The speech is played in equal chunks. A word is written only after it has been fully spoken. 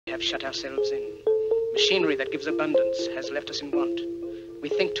have shut ourselves in. Machinery that gives abundance has left us in want. We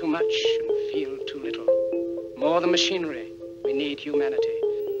think too much and feel too little. More than machinery, we need humanity.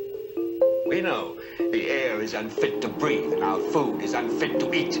 We know the air is unfit to breathe and our food is unfit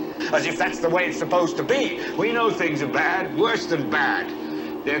to eat. As if that's the way it's supposed to be. We know things are bad, worse than bad.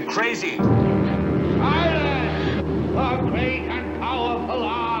 They're crazy. Silence! The great and powerful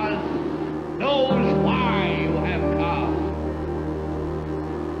Oz knows why you have come.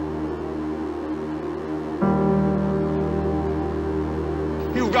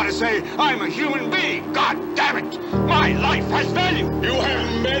 You've got to say, I'm a human being. God damn it! My life has value. You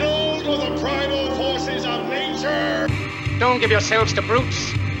have meddled with the primal forces of nature. Don't give yourselves to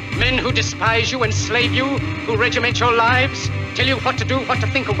brutes. Men who despise you, enslave you, who regiment your lives, tell you what to do, what to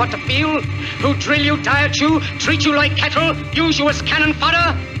think, or what to feel, who drill you, diet you, treat you like cattle, use you as cannon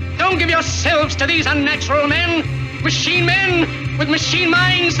fodder. Don't give yourselves to these unnatural men with machine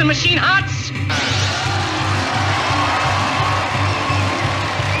minds and machine hearts.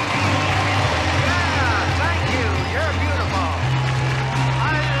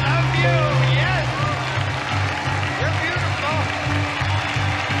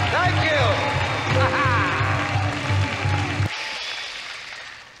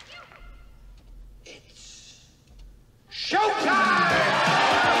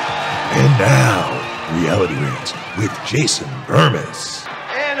 And now, Reality Rants with Jason Bermas.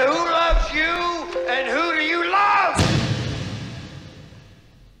 And who loves you? And who do you love?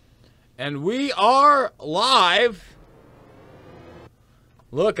 And we are live.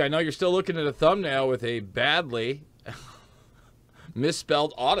 Look, I know you're still looking at a thumbnail with a badly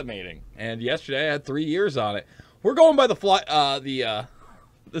misspelled automating. And yesterday I had 3 years on it. We're going by the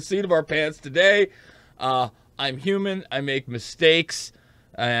seat of our pants today. I'm human. I make mistakes.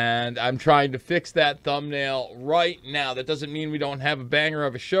 And I'm trying to fix that thumbnail right now. That doesn't mean we don't have a banger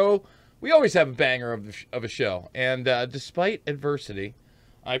of a show. We always have a banger of a show. And despite adversity,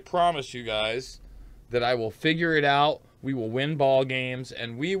 I promise you guys that I will figure it out. We will win ball games.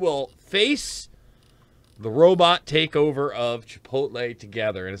 And we will face the robot takeover of Chipotle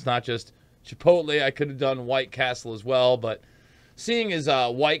together. And it's not just Chipotle. I could have done White Castle as well. But seeing as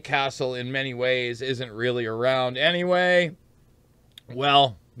White Castle in many ways isn't really around anyway,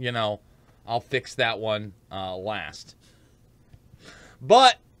 well, you know, I'll fix that one last.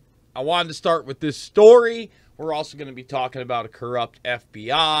 But I wanted to start with this story. We're also going to be talking about a corrupt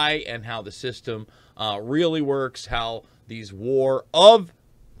FBI and how the system really works, how these war of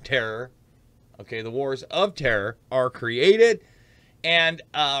terror, the wars of terror are created. And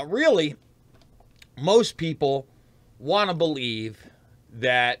really, most people want to believe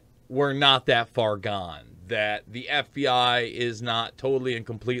that we're not that far gone, that the FBI is not totally and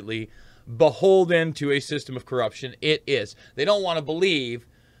completely beholden to a system of corruption. It is. They don't want to believe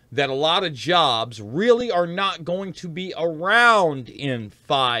that a lot of jobs really are not going to be around in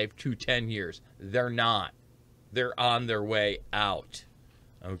 5 to 10 years. They're not. They're on their way out.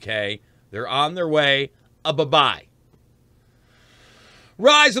 Okay? They're on their way. Bye-bye.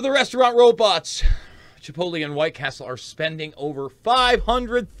 Rise of the restaurant robots. Chipotle and White Castle are spending over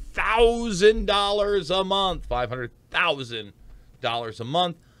 $500,000 a month. $500,000 a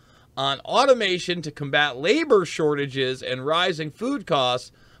month on automation to combat labor shortages and rising food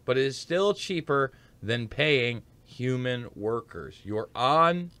costs, but it is still cheaper than paying human workers. You're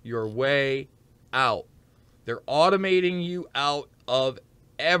on your way out. They're automating you out of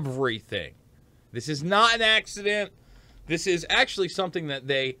everything. This is not an accident. This is actually something that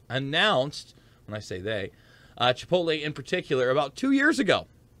they announced. When I say they, Chipotle in particular, about 2 years ago.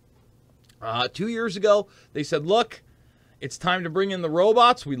 2 years ago, they said, look, it's time to bring in the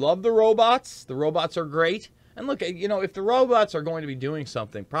robots. We love the robots. The robots are great. And look, you know, if the robots are going to be doing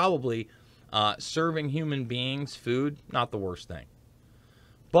something, probably serving human beings food, not the worst thing.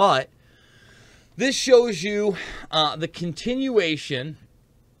 But this shows you the continuation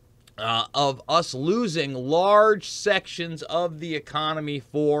of us losing large sections of the economy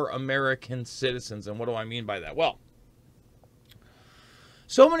for American citizens. And what do I mean by that? Well,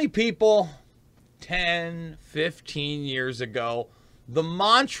 so many people 10, 15 years ago, the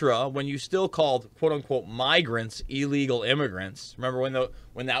mantra when you still called quote-unquote migrants illegal immigrants, remember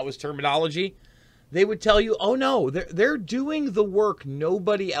when that was terminology? They would tell you, oh no, they're doing the work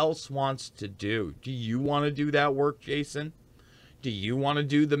nobody else wants to do. Do you want to do that work, Jason? Do you want to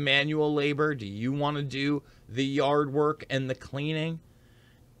do the manual labor? Do you want to do the yard work and the cleaning?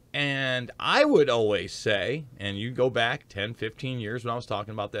 And I would always say, and you go back 10, 15 years when I was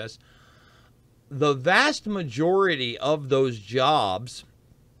talking about this, the vast majority of those jobs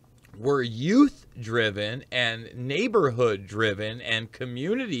were youth-driven and neighborhood-driven and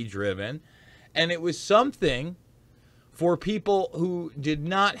community-driven, and it was something for people who did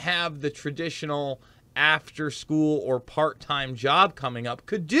not have the traditional after-school or part-time job coming up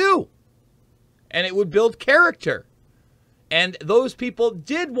could do. And it would build character. And those people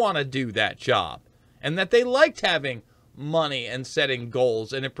did want to do that job, and that they liked having money and setting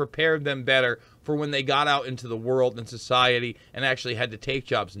goals, and it prepared them better for when they got out into the world and society and actually had to take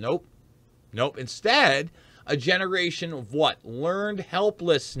jobs. Nope. Instead, a generation of what? Learned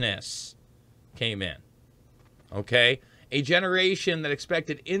helplessness came in. Okay? A generation that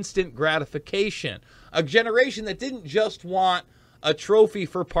expected instant gratification. A generation that didn't just want a trophy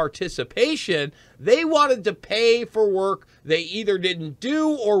for participation. They wanted to pay for work they either didn't do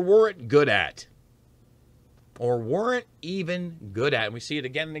or weren't good at. Or weren't even good at. And we see it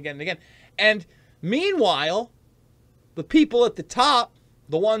again and again and again. And meanwhile, the people at the top,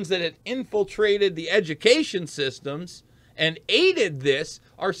 the ones that had infiltrated the education systems and aided this,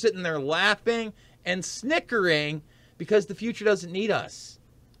 are sitting there laughing and snickering because the future doesn't need us.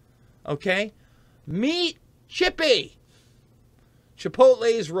 Okay? Meet Chippy,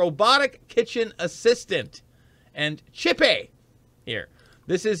 Chipotle's robotic kitchen assistant. And Chippy, here.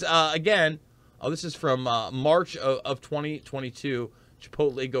 This is, again, this is from March of 2022.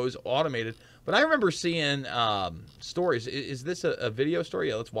 Chipotle goes automated. But I remember seeing stories. Is this a video story?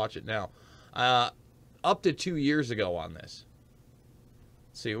 Yeah, let's watch it now. Up to 2 years ago on this.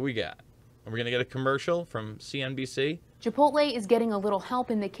 Let's see what we got. Are we going to get a commercial from CNBC? Chipotle is getting a little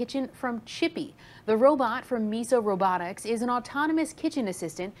help in the kitchen from Chippy. The robot from Miso Robotics is an autonomous kitchen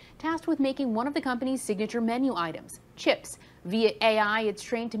assistant tasked with making one of the company's signature menu items, chips. Via AI, it's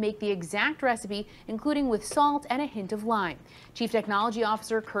trained to make the exact recipe, including with salt and a hint of lime. Chief Technology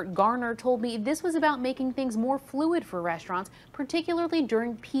Officer Kurt Garner told me this was about making things more fluid for restaurants, particularly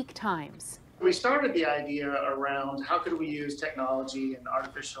during peak times. We started the idea around how could we use technology and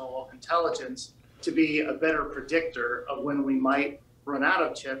artificial intelligence to be a better predictor of when we might run out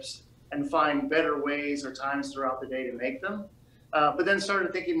of chips and find better ways or times throughout the day to make them. But then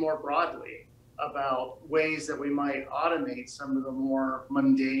started thinking more broadly about ways that we might automate some of the more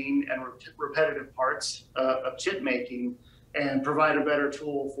mundane and repetitive parts of chip making and provide a better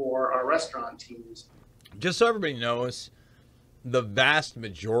tool for our restaurant teams. Just so everybody knows, the vast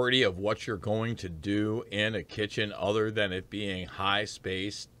majority of what you're going to do in a kitchen, other than it being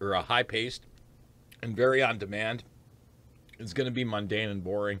high-paced and very on demand, is going to be mundane and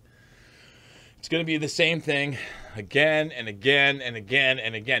boring. It's going to be the same thing again and again and again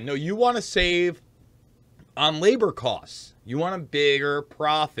and again. No, you want to save on labor costs. You want a bigger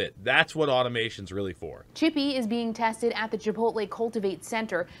profit. That's what automation's really for. Chippy is being tested at the Chipotle Cultivate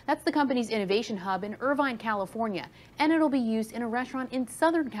Center. That's the company's innovation hub in Irvine, California, and it'll be used in a restaurant in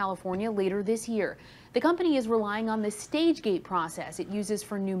Southern California later this year. The company is relying on the stage gate process it uses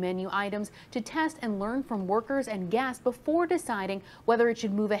for new menu items to test and learn from workers and guests before deciding whether it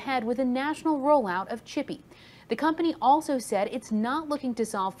should move ahead with a national rollout of Chippy. The company also said it's not looking to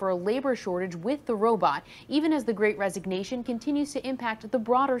solve for a labor shortage with the robot, even as the Great Resignation continues to impact the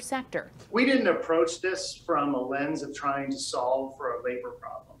broader sector. We didn't approach this from a lens of trying to solve for a labor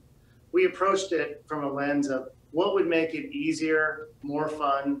problem. We approached it from a lens of what would make it easier, more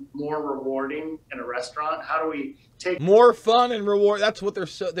fun, more rewarding in a restaurant? How do we take more fun and reward? That's what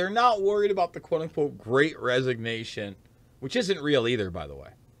they're not worried about, the quote unquote Great Resignation, which isn't real either, by the way.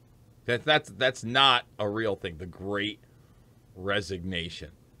 That's not a real thing, the Great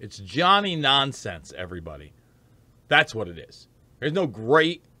Resignation. It's Johnny nonsense, everybody. That's what it is. There's no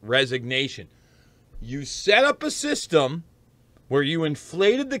Great Resignation. You set up a system where you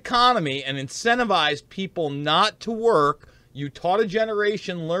inflated the economy and incentivized people not to work. You taught a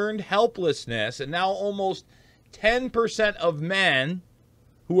generation learned helplessness, and now almost 10% of men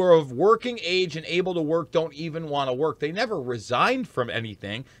who are of working age and able to work don't even want to work. They never resigned from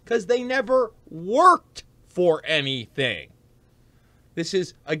anything because they never worked for anything. This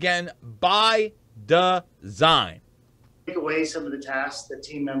is, again, by design. Take away some of the tasks that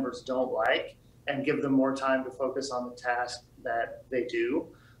team members don't like and give them more time to focus on the tasks that they do,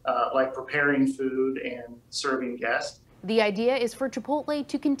 like preparing food and serving guests. The idea is for Chipotle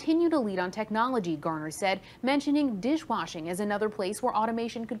to continue to lead on technology, Garner said, mentioning dishwashing as another place where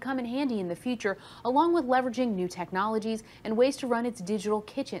automation could come in handy in the future, along with leveraging new technologies and ways to run its digital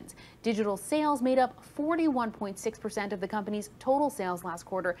kitchens. Digital sales made up 41.6% of the company's total sales last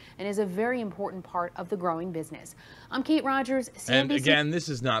quarter and is a very important part of the growing business. I'm Kate Rogers, CNBC. And again, this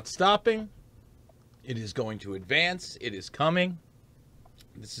is not stopping. It is going to advance. It is coming.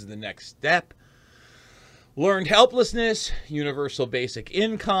 This is the next step. learned helplessness, universal basic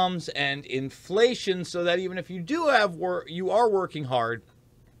incomes, and inflation, so that even if you do have work, you are working hard,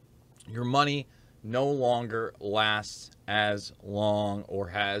 your money no longer lasts as long or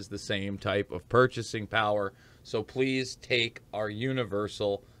has the same type of purchasing power. So please take our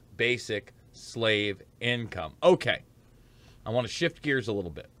universal basic slave income. Okay, I want to shift gears a little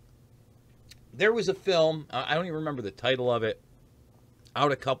bit. There was a film, I don't even remember the title of it,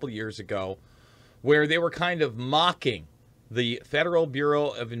 out a couple years ago, where they were kind of mocking the Federal Bureau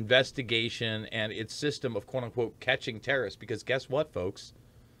of Investigation and its system of quote-unquote catching terrorists. Because guess what, folks?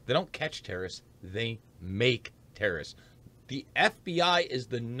 They don't catch terrorists, they make terrorists. The FBI is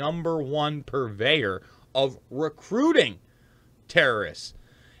the #1 purveyor of recruiting terrorists.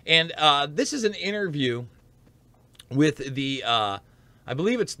 And this is an interview with the, I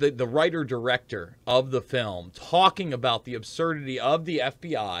believe it's the writer-director of the film, talking about the absurdity of the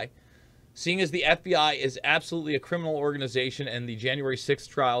FBI, seeing as the FBI is absolutely a criminal organization and the January 6th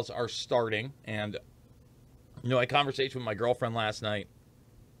trials are starting. And, you know, I had a conversation with my girlfriend last night.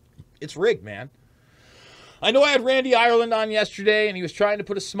 It's rigged, man. I know I had Randy Ireland on yesterday, and he was trying to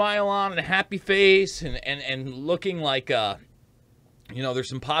put a smile on and a happy face and looking like, you know, there's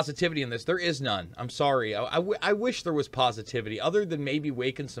some positivity in this. There is none. I'm sorry. I wish there was positivity, other than maybe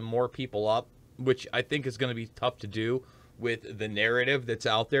waking some more people up, which I think is going to be tough to do with the narrative that's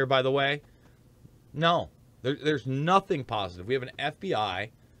out there, by the way. No, there's nothing positive. We have an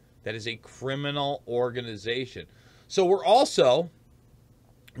FBI that is a criminal organization. So we're also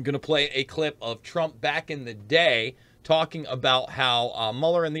going to play a clip of Trump back in the day talking about how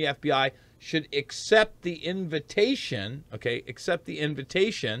Mueller and the FBI should accept the invitation, okay, accept the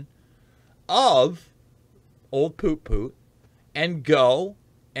invitation of old Poot Poot and go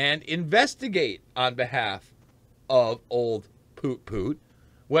and investigate on behalf of old Poot Poot,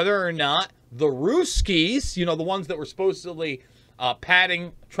 whether or not the Ruskies, you know, the ones that were supposedly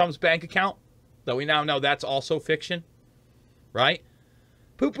padding Trump's bank account, though we now know that's also fiction, right?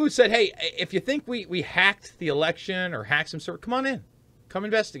 Poot Poot said, hey, if you think we hacked the election or hacked some sort, come on in. Come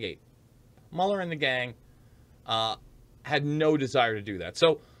investigate. Mueller and the gang had no desire to do that.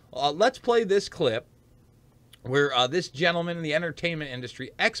 So let's play this clip where this gentleman in the entertainment industry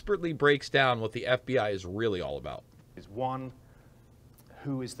expertly breaks down what the FBI is really all about. Is one,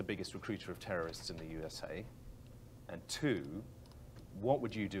 who is the biggest recruiter of terrorists in the USA? And two, what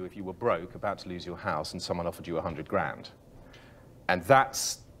would you do if you were broke, about to lose your house, and someone offered you 100 grand? And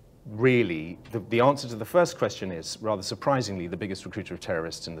that's really, the answer to the first question is, rather surprisingly, the biggest recruiter of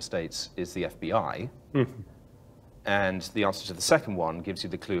terrorists in the States is the FBI. Mm-hmm. And the answer to the second one gives you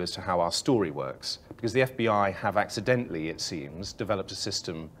the clue as to how our story works. Because the FBI have accidentally, it seems, developed a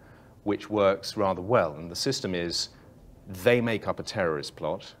system which works rather well. And the system is, they make up a terrorist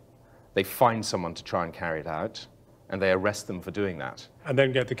plot, they find someone to try and carry it out, and they arrest them for doing that. And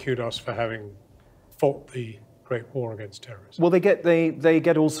then get the kudos for having fought the Great War against terrorism. Well, they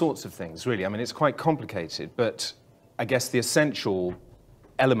get all sorts of things, really. I mean, it's quite complicated, but I guess the essential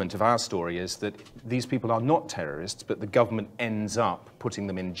element of our story is that these people are not terrorists, but the government ends up putting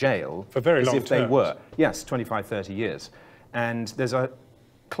them in jail for very long as if they terms. were. Yes, 25, 30 years. And there's a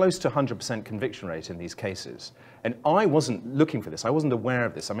close to 100% conviction rate in these cases. And I wasn't looking for this. I wasn't aware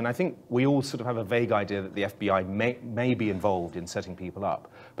of this. I mean, I think we all sort of have a vague idea that the FBI may be involved in setting people up.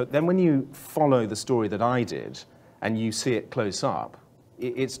 But then when you follow the story that I did and you see it close up,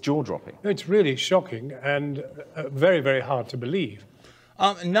 it's jaw-dropping. It's really shocking and very, very hard to believe.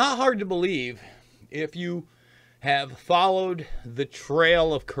 Not hard to believe if you have followed the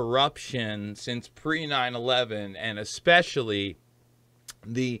trail of corruption since pre-9/11, and especially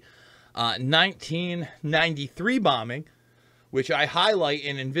the 1993 bombing, which I highlight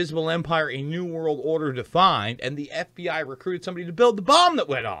in Invisible Empire, A New World Order Defined, and the FBI recruited somebody to build the bomb that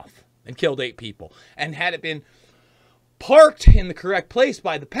went off and killed 8 people. And had it been parked in the correct place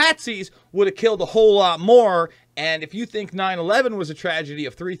by the patsies, would have killed a whole lot more. And if you think 9/11 was a tragedy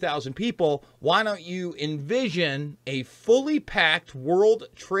of 3,000 people, why don't you envision a fully packed World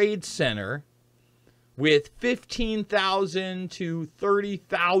Trade Center with 15,000 to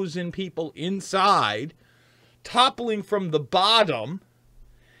 30,000 people inside, toppling from the bottom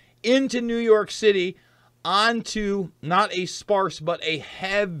into New York City onto not a sparse but a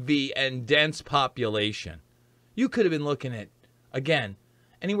heavy and dense population. You could have been looking at, again,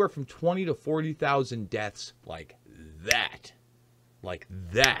 anywhere from 20 to 40,000 deaths like that,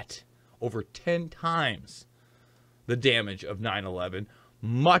 over 10 times the damage of 9/11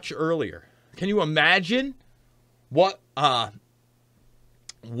 much earlier. Can you imagine what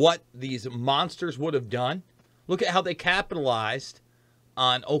these monsters would have done? Look at how they capitalized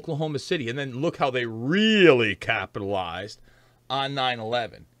on Oklahoma City, and then look how they really capitalized on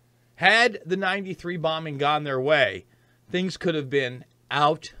 9/11. Had the 93 bombing gone their way, things could have been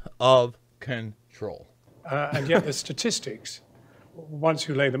out of control. And yet the statistics, once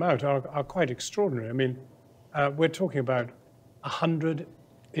you lay them out, are quite extraordinary. I mean, we're talking about 100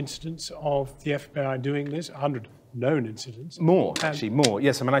 incidents of the FBI doing this, 100 known incidents. More, actually, more.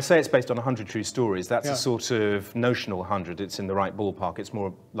 Yes, I mean, I say it's based on 100 true stories. That's Yeah. a sort of notional 100. It's in the right ballpark. It's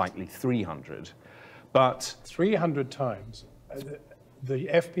more likely 300. But 300 times, the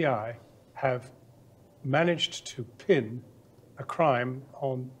FBI have managed to pin a crime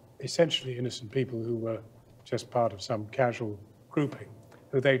on essentially innocent people who were just part of some casual grouping,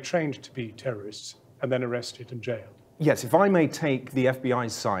 who they trained to be terrorists and then arrested and jailed. yes, if I may take the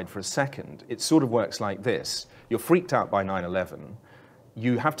FBI's side for a second, it sort of works like this. You're freaked out by 9/11.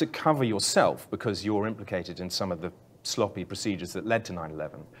 You have to cover yourself because you're implicated in some of the sloppy procedures that led to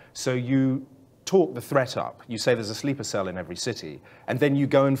 9/11. So you talk the threat up. You say there's a sleeper cell in every city, and then you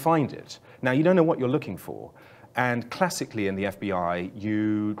go and find it. Now, you don't know what you're looking for. And classically in the FBI,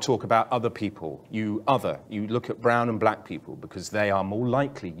 you talk about other people. You look at brown and black people because they are more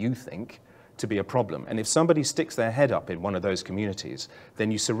likely, you think, to be a problem. And if somebody sticks their head up in one of those communities, then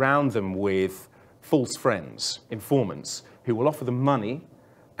you surround them with false friends, informants, who will offer them money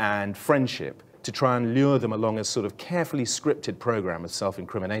and friendship to try and lure them along a sort of carefully scripted program of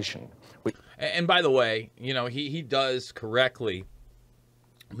self-incrimination. And by the way, you know, he does correctly,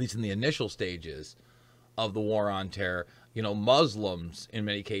 at least in the initial stages of the war on terror, you know, Muslims in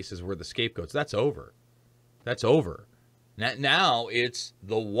many cases were the scapegoats. That's over. That's over. Now it's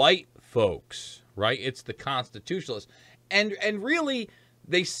the white folks, right? It's the constitutionalists. And really,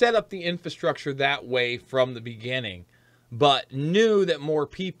 they set up the infrastructure that way from the beginning, but knew that more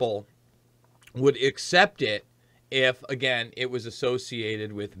people would accept it if, again, it was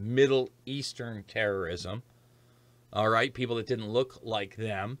associated with Middle Eastern terrorism, all right, people that didn't look like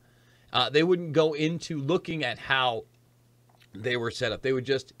them. They wouldn't go into looking at how they were set up. They would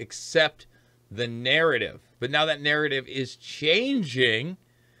just accept the narrative. But now that narrative is changing,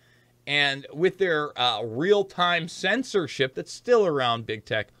 and with their real-time censorship that's still around big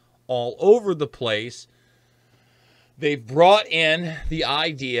tech all over the place, they've brought in the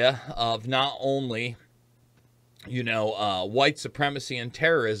idea of not only, you know, white supremacy and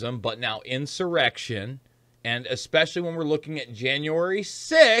terrorism, but now insurrection. And especially when we're looking at January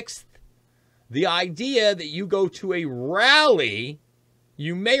 6th, the idea that you go to a rally,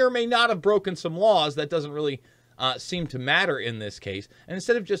 you may or may not have broken some laws. That doesn't really seem to matter in this case. And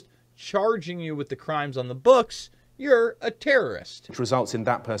instead of just charging you with the crimes on the books, you're a terrorist. Which results in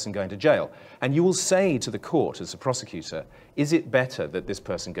that person going to jail. And you will say to the court as a prosecutor, is it better that this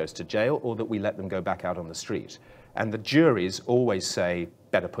person goes to jail or that we let them go back out on the street? And the juries always say,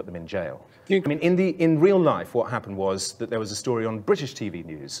 better put them in jail. I mean, in real life, what happened was that there was a story on British TV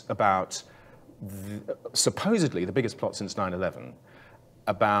news about supposedly the biggest plot since 9/11,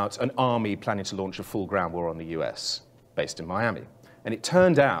 about an army planning to launch a full ground war on the US, based in Miami. And it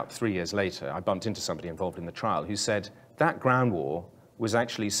turned out 3 years later, I bumped into somebody involved in the trial who said that ground war was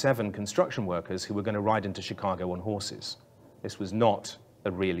actually 7 construction workers who were going to ride into Chicago on horses. This was not a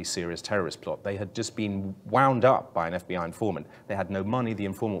really serious terrorist plot. They had just been wound up by an FBI informant. They had no money. The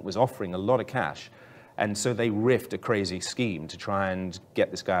informant was offering a lot of cash. And so they riffed a crazy scheme to try and get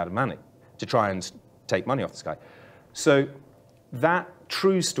this guy out of money, to try and take money off this guy. So that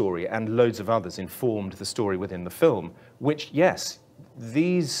true story and loads of others informed the story within the film, which, yes,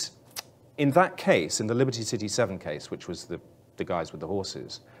 in that case, in the Liberty City 7 case, which was the guys with the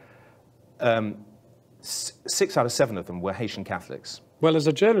horses, 6 out of 7 of them were Haitian Catholics. Well, as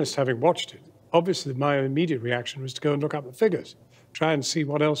a journalist, having watched it, obviously my immediate reaction was to go and look up the figures, try and see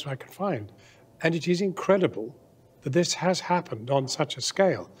what else I could find. And it is incredible that this has happened on such a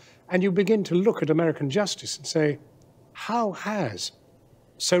scale. And you begin to look at American justice and say, how has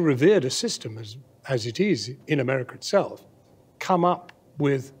so revered a system as it is in America itself come up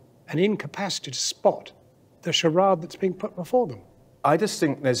with an incapacity to spot the charade that's being put before them? I just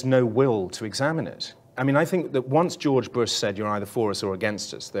think there's no will to examine it. I mean, I think that once George Bush said you're either for us or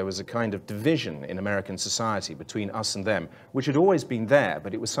against us, there was a kind of division in American society between us and them, which had always been there,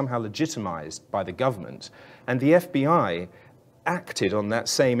 but it was somehow legitimized by the government. And the FBI acted on that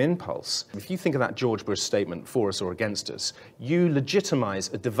same impulse. If you think of that George Bush statement, for us or against us, you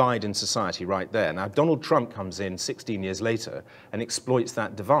legitimize a divide in society right there. Now, Donald Trump comes in 16 years later and exploits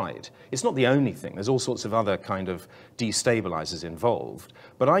that divide. It's not the only thing. There's all sorts of other kind of destabilizers involved.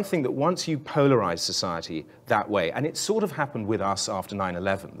 But I think that once you polarize society that way, and it sort of happened with us after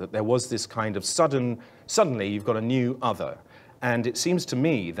 9/11, that there was this kind of suddenly you've got a new other. And it seems to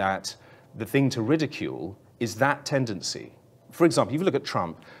me that the thing to ridicule is that tendency. For example, if you look at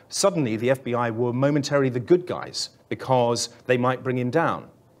Trump, suddenly the FBI were momentarily the good guys because they might bring him down.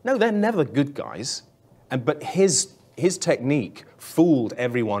 No, they're never good guys. But his technique fooled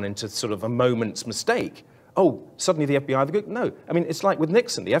everyone into sort of a moment's mistake. Oh, suddenly the FBI are the good? No. I mean, it's like with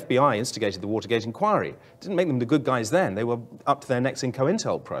Nixon. The FBI instigated the Watergate inquiry. It didn't make them the good guys then. They were up to their necks in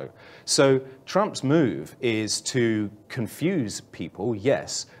COINTELPRO. So Trump's move is to confuse people,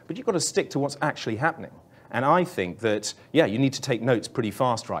 yes, but you've got to stick to what's actually happening. And I think that, yeah, you need to take notes pretty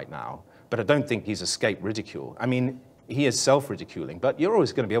fast right now, but I don't think he's escaped ridicule. I mean, he is self-ridiculing, but you're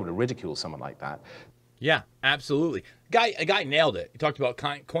always going to be able to ridicule someone like that. Yeah, absolutely. A guy nailed it. He talked about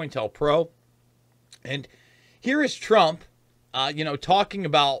COINTELPRO. And here is Trump, talking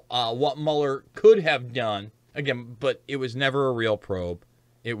about what Mueller could have done. Again, but it was never a real probe.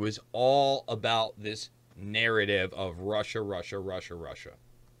 It was all about this narrative of Russia, Russia, Russia, Russia.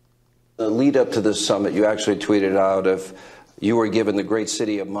 The lead up to this summit, you actually tweeted out if you were given the great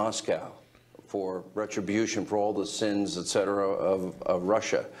city of Moscow for retribution for all the sins, etc., of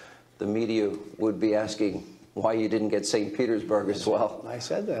Russia, the media would be asking why you didn't get St. Petersburg as well. I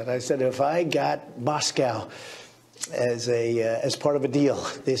said that. I said if I got Moscow as part of a deal,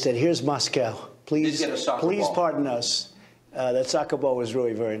 they said, here's Moscow. Please pardon us. That soccer ball was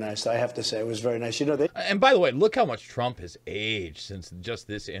really very nice. I have to say, it was very nice. And by the way, look how much Trump has aged since just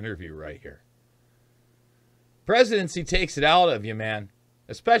this interview right here. Presidency takes it out of you, man.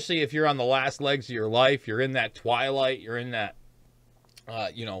 Especially if you're on the last legs of your life. You're in that twilight. You're in that,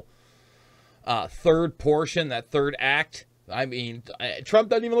 third portion, that third act. I mean, Trump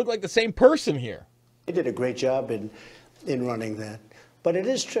doesn't even look like the same person here. He did a great job in running that. But it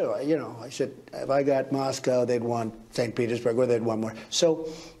is true. I said, if I got Moscow, they'd want St. Petersburg, or they'd want more. So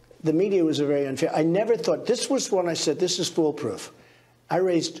the media was very unfair. I never thought, this was when I said, this is foolproof. I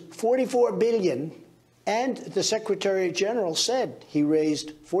raised $44 billion, and the Secretary General said he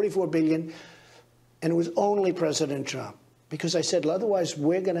raised $44 billion, and it was only President Trump. Because I said, otherwise,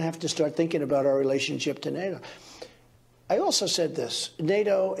 we're going to have to start thinking about our relationship to NATO. I also said this,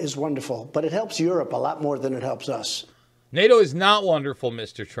 NATO is wonderful, but it helps Europe a lot more than it helps us. NATO is not wonderful,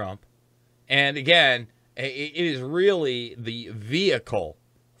 Mr. Trump. And again, it is really the vehicle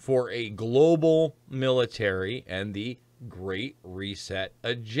for a global military and the Great Reset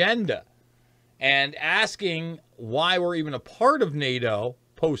agenda. And asking why we're even a part of NATO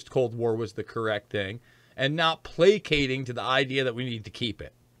post-Cold War was the correct thing, and not placating to the idea that we need to keep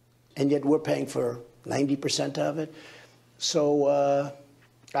it. And yet we're paying for 90% of it. So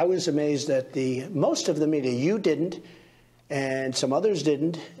I was amazed that most of the media, you didn't, and some others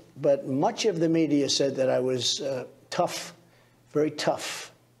didn't, but much of the media said that I was tough, very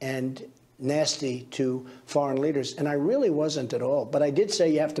tough and nasty to foreign leaders. And I really wasn't at all. But I did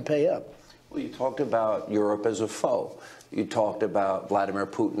say you have to pay up. Well, you talked about Europe as a foe. You talked about Vladimir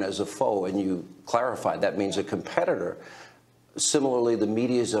Putin as a foe, and you clarified that means a competitor. Similarly, the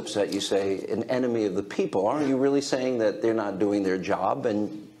media is upset, you say, an enemy of the people. Aren't you really saying that they're not doing their job?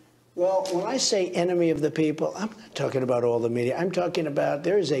 Well, when I say enemy of the people, I'm not talking about all the media. I'm talking about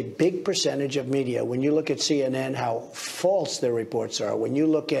there is a big percentage of media. When you look at CNN, how false their reports are. When you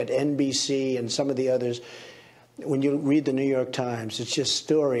look at NBC and some of the others, when you read the New York Times, it's just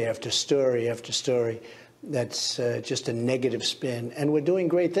story after story after story. That's just a negative spin. And we're doing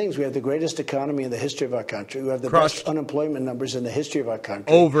great things. We have the greatest economy in the history of our country. We have the best unemployment numbers in the history of our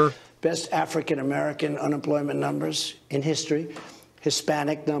country. Best African-American unemployment numbers in history.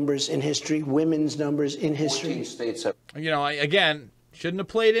 Hispanic numbers in history, women's numbers in history. 14 states. Again, shouldn't have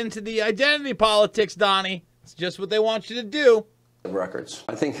played into the identity politics, Donnie. It's just what they want you to do. Records.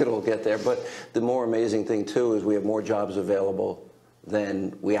 I think it'll get there, but the more amazing thing, too, is we have more jobs available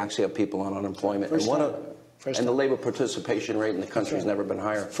than we actually have people on unemployment. And the labor participation rate in the country has never been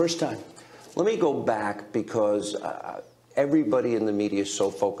higher. First time. Let me go back because everybody in the media is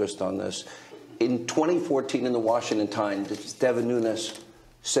so focused on this. In 2014, in the Washington Times, Devin Nunes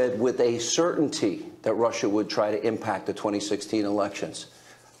said with a certainty that Russia would try to impact the 2016 elections.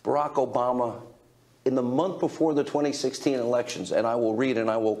 Barack Obama, in the month before the 2016 elections, and I will read and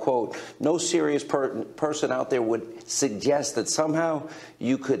I will quote, no serious person out there would suggest that somehow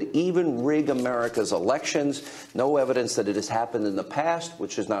you could even rig America's elections. No evidence that it has happened in the past,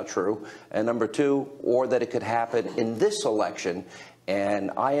 which is not true. And number two, or that it could happen in this election. And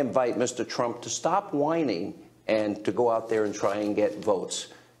I invite Mr. Trump to stop whining and to go out there and try and get votes.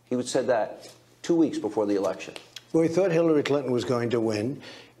 He said that 2 weeks before the election. Well, he thought Hillary Clinton was going to win,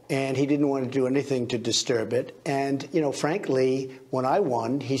 and he didn't want to do anything to disturb it. And, frankly, when I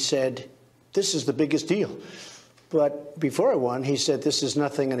won, he said, this is the biggest deal. But before I won, he said, this is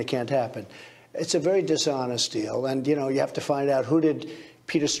nothing and it can't happen. It's a very dishonest deal. And, you know, you have to find out who did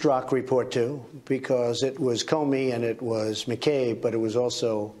Peter Strzok report to, because it was Comey and it was McCabe, but it was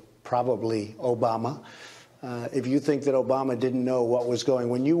also probably Obama. If you think that Obama didn't know what was going,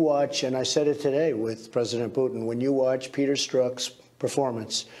 when you watch, and I said it today with President Putin, when you watch Peter Strzok's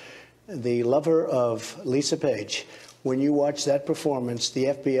performance, the lover of Lisa Page, when you watch that performance, the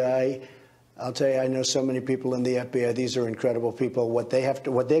FBI, I'll tell you, I know so many people in the FBI. These are incredible people. What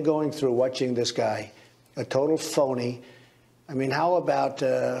they're going through watching this guy, a total phony. I mean, how about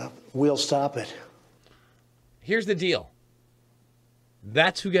we'll stop it? Here's the deal.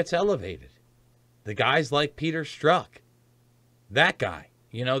 That's who gets elevated. The guys like Peter Strzok. That guy.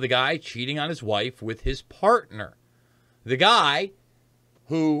 You know, the guy cheating on his wife with his partner. The guy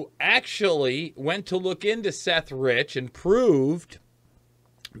who actually went to look into Seth Rich and proved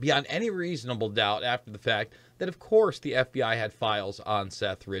beyond any reasonable doubt after the fact that, of course, the FBI had files on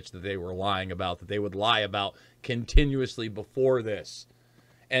Seth Rich that they were lying about, that they would lie about continuously before this.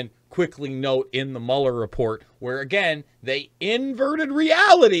 And quickly note in the Mueller report where, again, they inverted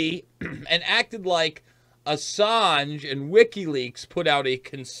reality and acted like Assange and WikiLeaks put out a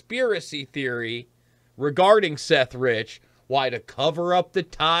conspiracy theory regarding Seth Rich. Why? To cover up the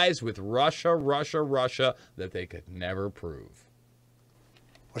ties with Russia that they could never prove.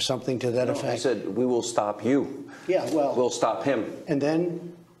 Or something to that effect. He said, we will stop you. Yeah, well. We'll stop him. And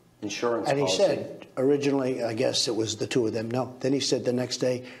then. Insurance and policy. He said, originally, I guess it was the two of them. No. Then he said the next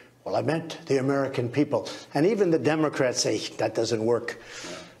day, well, I meant the American people. And even the Democrats say that doesn't work.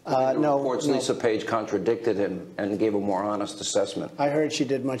 No. Reports Lisa Page contradicted him and gave a more honest assessment. I heard she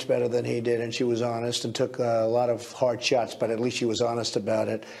did much better than he did, and she was honest and took a lot of hard shots, but at least she was honest about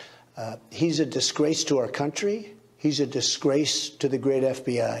it. He's a disgrace to our country. He's a disgrace to the great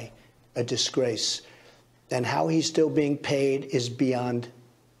FBI, a disgrace. And how he's still being paid is beyond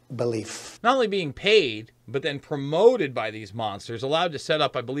belief. Not only being paid, but then promoted by these monsters, allowed to set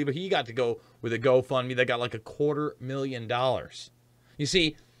up, I believe he got to go with a GoFundMe that got like $250,000. You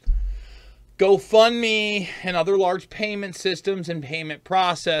see, GoFundMe and other large payment systems and payment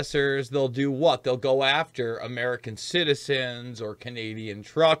processors, they'll do what? They'll go after American citizens or Canadian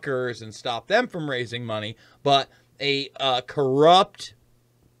truckers and stop them from raising money. But a corrupt,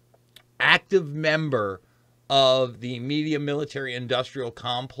 active member of the media military industrial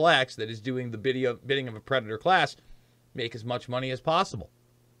complex that is doing the bidding of a predator class, make as much money as possible.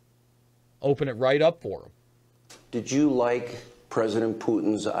 Open it right up for them. Did you like President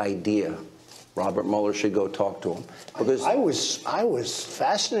Putin's idea? Robert Mueller should go talk to him. Because I was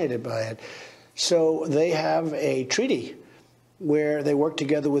fascinated by it. So they have a treaty where they work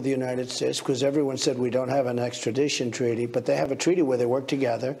together with the United States, because everyone said we don't have an extradition treaty, but they have a treaty where they work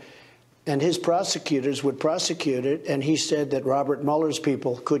together. And his prosecutors would prosecute it, and he said that Robert Mueller's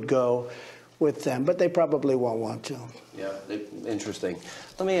people could go with them, but they probably won't want to. Yeah, interesting.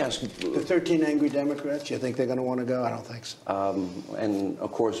 Let me ask you. The 13 angry Democrats, you think they're going to want to go? I don't think so. And,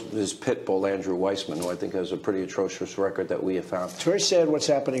 of course, his pit bull, Andrew Weissman, who I think has a pretty atrocious record that we have found. It's very sad what's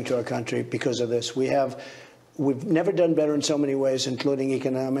happening to our country because of this. We've never done better in so many ways, including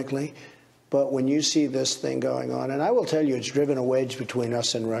economically. But when you see this thing going on, and I will tell you, it's driven a wedge between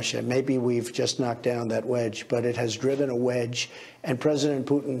us and Russia. Maybe we've just knocked down that wedge, but it has driven a wedge. And President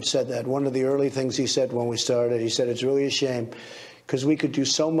Putin said that. One of the early things he said when we started, he said, it's really a shame because we could do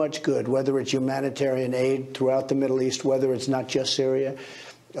so much good, whether it's humanitarian aid throughout the Middle East, whether it's not just Syria,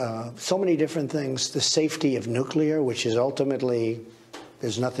 so many different things. The safety of nuclear, which is ultimately,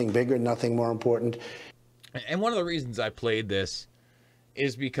 there's nothing bigger, nothing more important. And one of the reasons I played this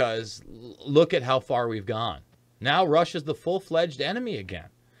is because look at how far we've gone. Now Russia's the full-fledged enemy again.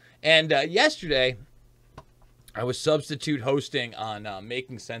 And yesterday, I was substitute hosting on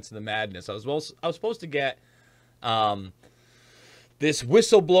Making Sense of the Madness. I was supposed to get this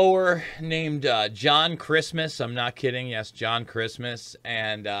whistleblower named John Christmas. I'm not kidding. Yes, John Christmas.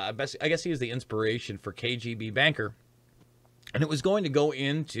 And I guess he was the inspiration for KGB Banker. And it was going to go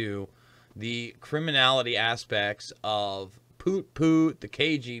into the criminality aspects of Poot, the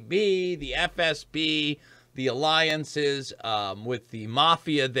KGB, the FSB, the alliances with the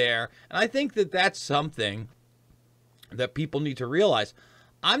mafia there. And I think that that's something that people need to realize.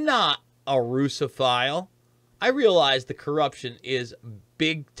 I'm not a Russophile. I realize the corruption is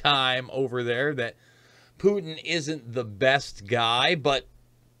big time over there, that Putin isn't the best guy. But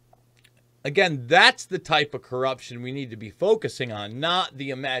again, that's the type of corruption we need to be focusing on, not the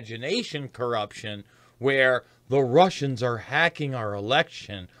imagination corruption where the Russians are hacking our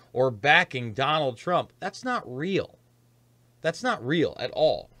election or backing Donald Trump. That's not real. That's not real at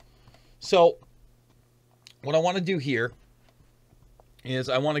all. So what I want to do here is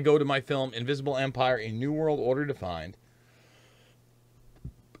I want to go to my film, Invisible Empire, A New World Order Defined.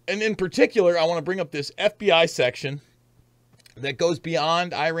 And in particular, I want to bring up this FBI section that goes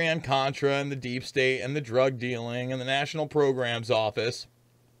beyond Iran-Contra and the deep state and the drug dealing and the National Programs Office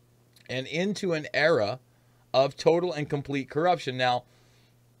and into an era of total and complete corruption. Now,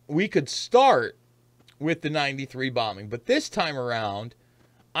 we could start with the 93 bombing, but this time around,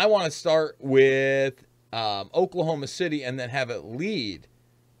 I want to start with Oklahoma City and then have it lead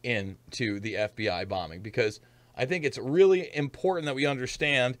into the FBI bombing, because I think it's really important that we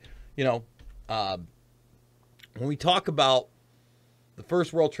understand, you know, when we talk about the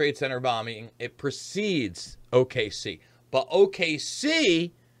first World Trade Center bombing, it precedes OKC. But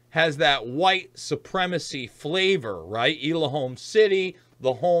OKC has that white supremacy flavor, right? Oklahoma City,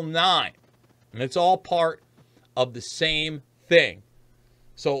 the whole nine. And it's all part of the same thing.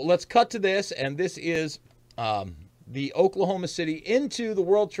 So let's cut to this, and this is the Oklahoma City into the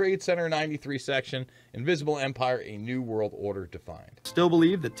World Trade Center 93 section, Invisible Empire, A New World Order Defined. Still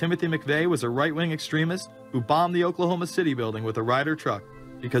believe that Timothy McVeigh was a right-wing extremist who bombed the Oklahoma City building with a Ryder truck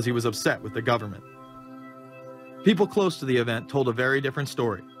because he was upset with the government. People close to the event told a very different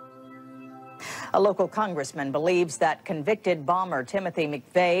story. A local congressman believes that convicted bomber Timothy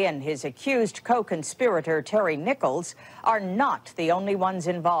McVeigh and his accused co-conspirator Terry Nichols are not the only ones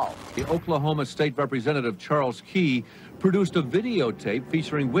involved. The Oklahoma State Representative Charles Key produced a videotape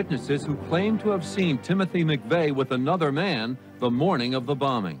featuring witnesses who claim to have seen Timothy McVeigh with another man the morning of the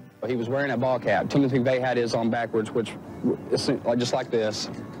bombing. He was wearing a ball cap. Timothy McVeigh had his on backwards, which just like this.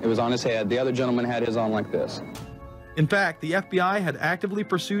 It was on his head. The other gentleman had his on like this. In fact, the FBI had actively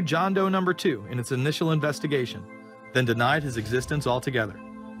pursued John Doe No. 2 in its initial investigation, then denied his existence altogether.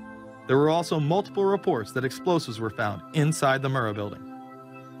 There were also multiple reports that explosives were found inside the Murrah building.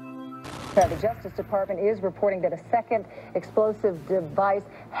 The Justice Department is reporting that a second explosive device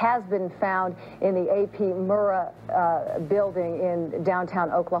has been found in the AP Murrah building in downtown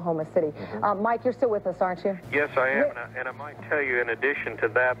Oklahoma City. Mike, you're still with us, aren't you? Yes, I am, and I might tell you in addition to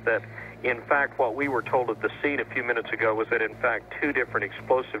that, in fact, what we were told at the scene a few minutes ago was that, in fact, 2 different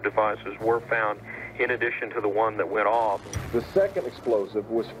explosive devices were found in addition to the one that went off. The second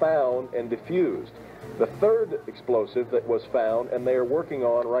explosive was found and defused. The third explosive that was found, and they are working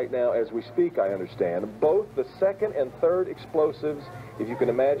on right now as we speak, I understand, both the second and third explosives, if you can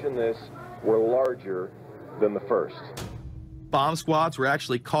imagine this, were larger than the first. Bomb squads were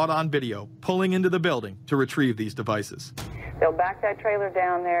actually caught on video pulling into the building to retrieve these devices. They'll back that trailer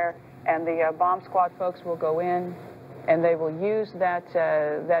down there, and the bomb squad folks will go in, and they will use that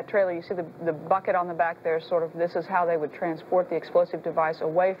trailer. You see the bucket on the back there, sort of, this is how they would transport the explosive device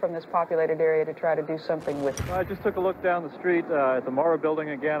away from this populated area to try to do something with it. I just took a look down the street at the Murrah building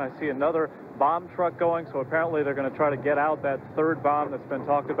again. I see another bomb truck going, so apparently they're going to try to get out that third bomb that's been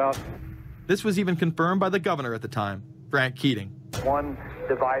talked about. This was even confirmed by the governor at the time, Frank Keating. One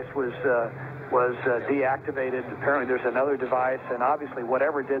device was deactivated. Apparently there's another device, and obviously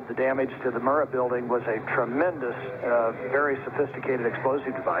whatever did the damage to the Murrah building was a tremendous, very sophisticated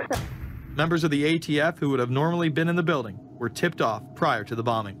explosive device. Members of the ATF who would have normally been in the building were tipped off prior to the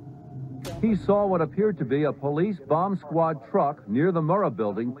bombing. He saw what appeared to be a police bomb squad truck near the Murrah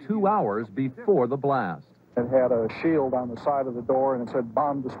building 2 hours before the blast. It had a shield on the side of the door, and it said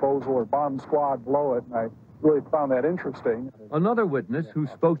bomb disposal or bomb squad below it, and I really found that interesting. Another witness who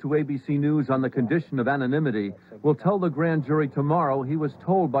spoke to ABC News on the condition of anonymity will tell the grand jury tomorrow he was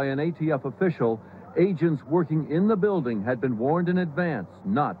told by an ATF official agents working in the building had been warned in advance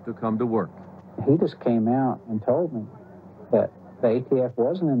not to come to work. He just came out and told me that the ATF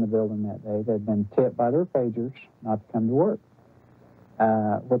wasn't in the building that day. They'd been tipped by their pagers not to come to work,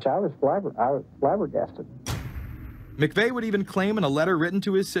 which I was flabbergasted. McVeigh would even claim in a letter written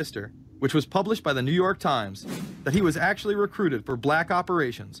to his sister, which was published by the New York Times, that he was actually recruited for black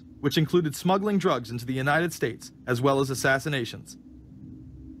operations, which included smuggling drugs into the United States, as well as assassinations.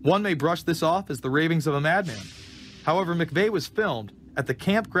 One may brush this off as the ravings of a madman. However, McVeigh was filmed at the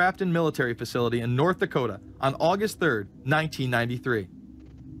Camp Grafton military facility in North Dakota on August 3, 1993.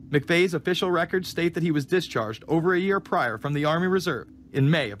 McVeigh's official records state that he was discharged over a year prior from the Army Reserve in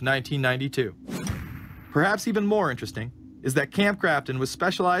May of 1992. Perhaps even more interesting is that Camp Grafton was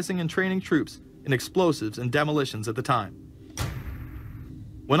specializing in training troops in explosives and demolitions at the time.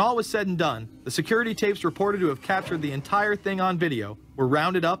 When all was said and done, the security tapes reported to have captured the entire thing on video were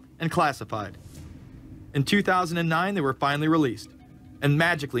rounded up and classified. In 2009, they were finally released, and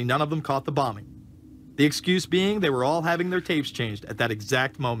magically none of them caught the bombing. The excuse being they were all having their tapes changed at that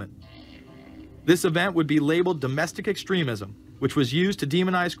exact moment. This event would be labeled domestic extremism, which was used to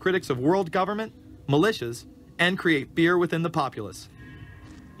demonize critics of world government, militias, and create fear within the populace.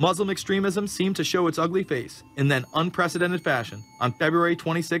 Muslim extremism seemed to show its ugly face in then unprecedented fashion on February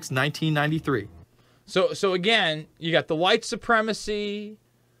 26, 1993. So again, you got the white supremacy,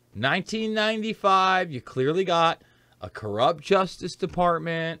 1995, you clearly got a corrupt Justice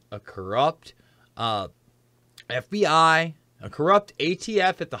Department, a corrupt FBI, a corrupt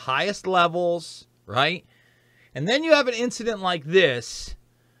ATF at the highest levels, right? And then you have an incident like this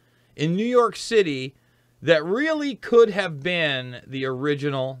in New York City that really could have been the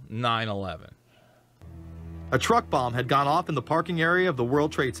original 9/11. A truck bomb had gone off in the parking area of the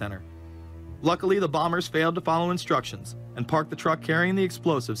World Trade Center. Luckily, the bombers failed to follow instructions and parked the truck carrying the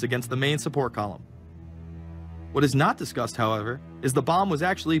explosives against the main support column. What is not discussed, however, is the bomb was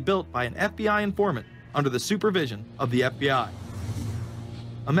actually built by an FBI informant under the supervision of the FBI.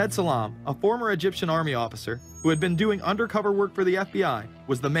 Ahmed Salam, a former Egyptian army officer who had been doing undercover work for the FBI,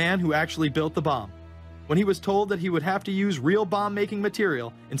 was the man who actually built the bomb. When he was told that he would have to use real bomb-making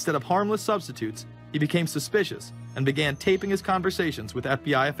material instead of harmless substitutes, he became suspicious and began taping his conversations with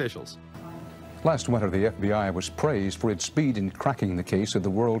FBI officials. Last winter, the FBI was praised for its speed in cracking the case of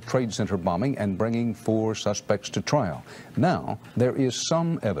the World Trade Center bombing and bringing 4 suspects to trial. Now, there is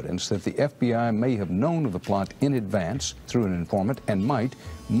some evidence that the FBI may have known of the plot in advance through an informant and might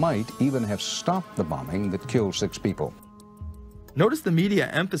even have stopped the bombing that killed 6 people. Notice the media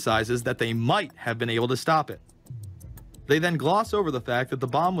emphasizes that they might have been able to stop it. They then gloss over the fact that the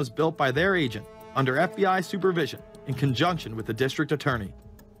bomb was built by their agent under FBI supervision in conjunction with the district attorney.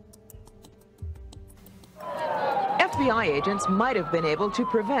 FBI agents might have been able to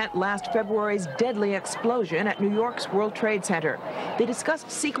prevent last February's deadly explosion at New York's World Trade Center. They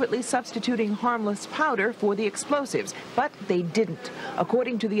discussed secretly substituting harmless powder for the explosives, but they didn't,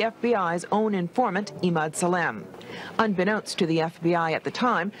 according to the FBI's own informant, Ahmed Salam. Unbeknownst to the FBI at the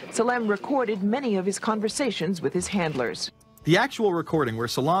time, Salam recorded many of his conversations with his handlers. The actual recording where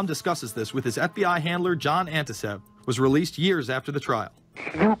Salam discusses this with his FBI handler, John Antisev, was released years after the trial.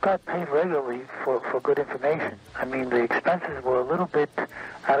 You got paid regularly for good information. I mean, the expenses were a little bit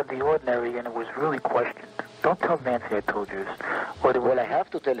out of the ordinary, and it was really questioned. Don't tell Nancy I told you this. Well, I have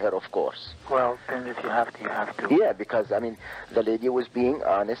to tell her, of course. Well, then if you have to, you have to. Yeah, because, I mean, the lady was being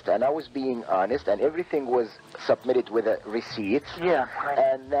honest, and I was being honest, and everything was submitted with a receipt. Yeah.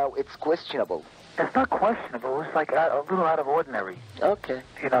 And now it's questionable. It's not questionable. It's like a little out of ordinary. Okay.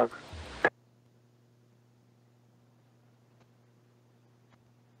 You know.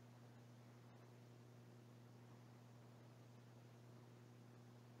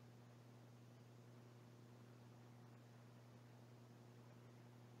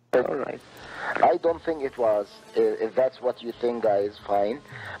 All right. I don't think it was. If that's what you think, guys, fine.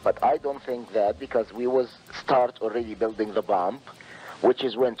 But I don't think that, because we was start already building the bomb, which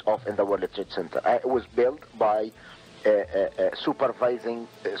is went off in the World Trade Center. It was built by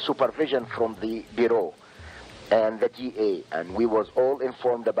supervision from the Bureau and the DA, and we was all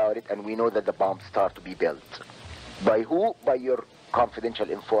informed about it, and we know that the bomb start to be built. By who? By your confidential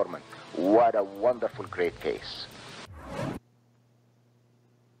informant. What a wonderful, great case.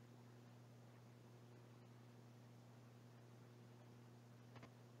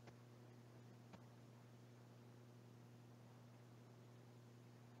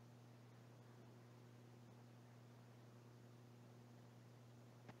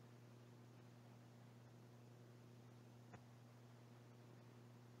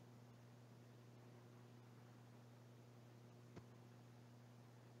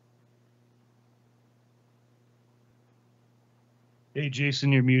 Hey,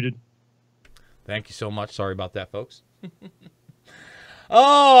 Jason, you're muted. Thank you so much. Sorry about that, folks.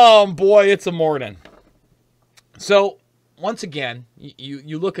 Oh, boy, it's a morning. So, once again,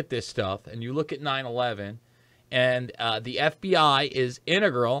 you look at this stuff, and you look at 9/11, and the FBI is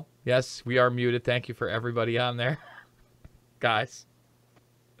integral. Yes, we are muted. Thank you for everybody on there, guys.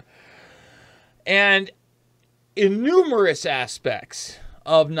 And in numerous aspects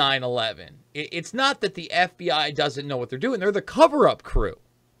of 9/11, it's not that the FBI doesn't know what they're doing. They're the cover-up crew,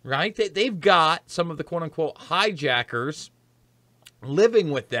 right? They've got some of the quote-unquote hijackers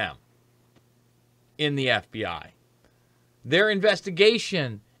living with them in the FBI. Their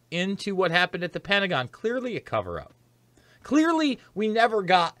investigation into what happened at the Pentagon, clearly a cover-up. Clearly, we never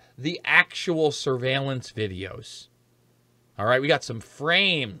got the actual surveillance videos. All right, we got some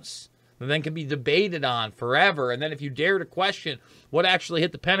frames that then can be debated on forever. And then if you dare to question what actually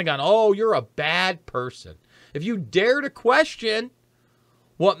hit the Pentagon, oh, you're a bad person. If you dare to question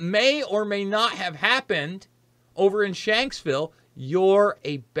what may or may not have happened over in Shanksville, you're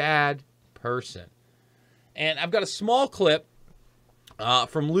a bad person. And I've got a small clip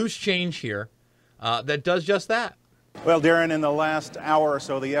from Loose Change here that does just that. Well, Darren, in the last hour or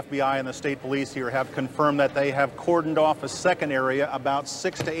so, the FBI and the state police here have confirmed that they have cordoned off a second area about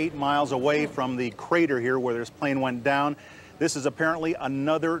 6 to 8 miles away from the crater here where this plane went down. This is apparently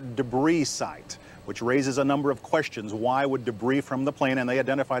another debris site, which raises a number of questions. Why would debris from the plane, and they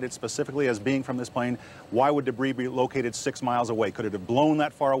identified it specifically as being from this plane, why would debris be located 6 miles away? Could it have blown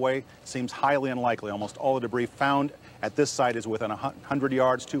that far away? Seems highly unlikely. Almost all the debris found at this site is within 100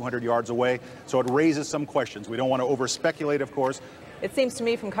 yards, 200 yards away. So it raises some questions. We don't want to over-speculate, of course. It seems to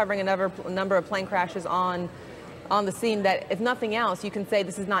me from covering a number of plane crashes on the scene that, if nothing else, you can say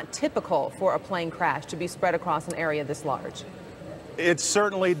this is not typical for a plane crash to be spread across an area this large. It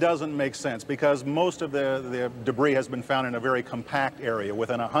certainly doesn't make sense because most of the debris has been found in a very compact area,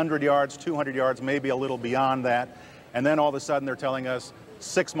 within 100 yards, 200 yards, maybe a little beyond that. And then all of a sudden they're telling us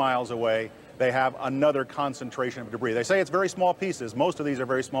 6 miles away they have another concentration of debris. They say it's very small pieces. Most of these are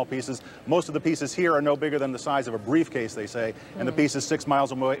very small pieces. Most of the pieces here are no bigger than the size of a briefcase, they say, and the pieces 6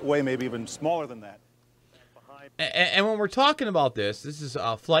 miles away, maybe even smaller than that. And when we're talking about this is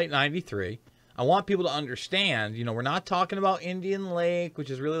Flight 93. I want people to understand, you know, we're not talking about Indian Lake,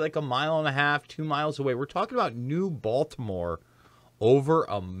 which is really like 1.5 miles, 2 miles away. We're talking about New Baltimore over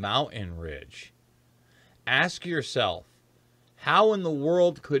a mountain ridge. Ask yourself, how in the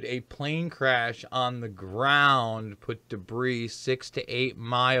world could a plane crash on the ground put debris 6 to 8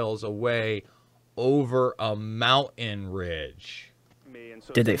 miles away over a mountain ridge?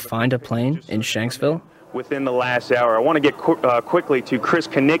 Did they find a plane in Shanksville? Within the last hour. I want to get quickly to Chris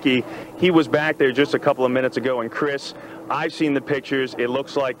Kanicki. He was back there just a couple of minutes ago. And Chris, I've seen the pictures. It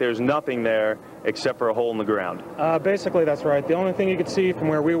looks like there's nothing there except for a hole in the ground. Basically, that's right. The only thing you could see from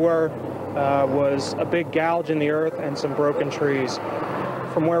where we were was a big gouge in the earth and some broken trees.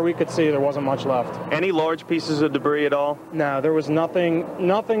 From where we could see, there wasn't much left. Any large pieces of debris at all? No, there was nothing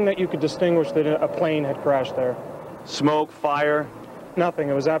that you could distinguish that a plane had crashed there. Smoke, fire? Nothing.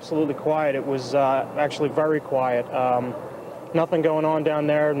 It was absolutely quiet. It was actually very quiet. Nothing going on down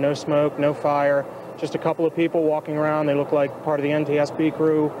there. No smoke, no fire. Just a couple of people walking around. They look like part of the NTSB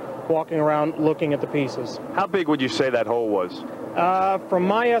crew walking around looking at the pieces. How big would you say that hole was? From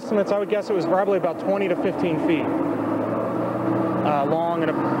my estimates, I would guess it was probably about 20 to 15 feet long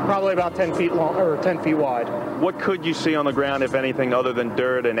and probably about 10 feet long or 10 feet wide. What could you see on the ground, if anything, other than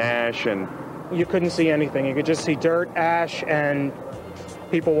dirt and ash? And you couldn't see anything. You could just see dirt, ash, and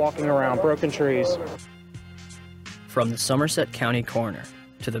people walking around, broken trees. From the Somerset County coroner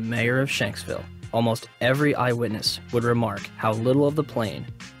to the mayor of Shanksville, almost every eyewitness would remark how little of the plane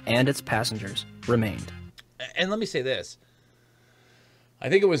and its passengers remained. And let me say this. I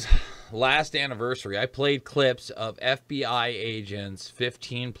think it was last anniversary. I played clips of FBI agents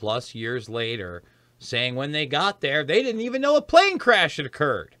 15 plus years later saying when they got there, they didn't even know a plane crash had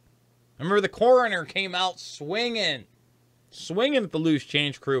occurred. I remember the coroner came out swinging at the loose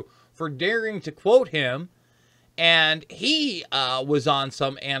change crew for daring to quote him, and he was on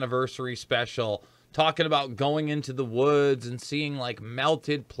some anniversary special talking about going into the woods and seeing like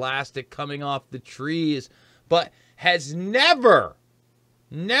melted plastic coming off the trees, but has never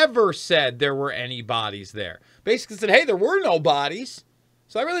said there were any bodies there. Basically said, hey, there were no bodies,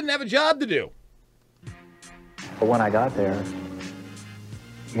 so I really didn't have a job to do. But when I got there,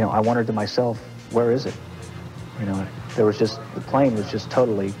 you know, I wondered to myself, where is it? You know, there was just, the plane was just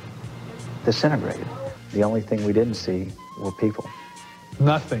totally disintegrated. The only thing we didn't see were people.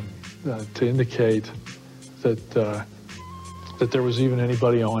 Nothing to indicate that there was even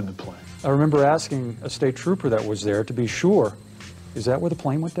anybody on the plane. I remember asking a state trooper that was there to be sure, is that where the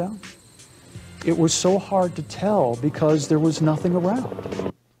plane went down? It was so hard to tell because there was nothing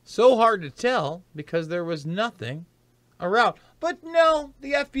around. So hard to tell because there was nothing around. But no,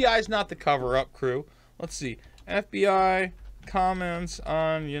 the FBI's not the cover-up crew. Let's see. FBI comments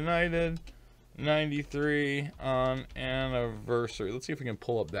on United 93 on anniversary. Let's see if we can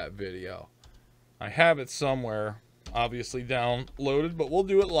pull up that video. I have it somewhere, obviously downloaded, but we'll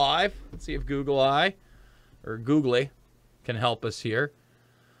do it live. Let's see if Googly can help us here.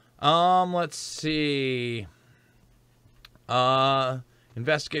 Let's see.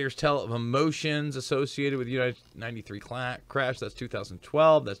 Investigators tell of emotions associated with United 93 crash. That's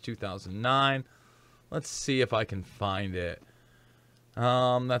 2012. That's 2009. Let's see if I can find it.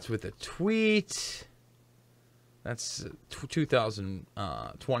 That's with a tweet. That's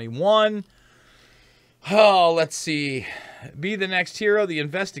 2021. Oh, let's see. Be the next hero. The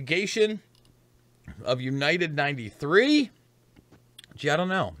investigation of United 93. Gee, I don't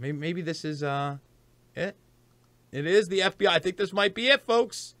know. Maybe this is it. It is the FBI. I think this might be it,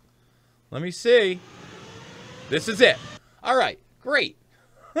 folks. Let me see. This is it. All right. Great.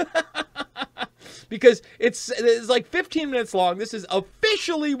 because it's like 15 minutes long. This is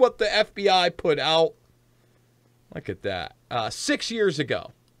officially what the FBI put out. Look at that. 6 years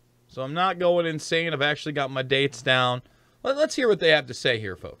ago. So I'm not going insane. I've actually got my dates down. Let's hear what they have to say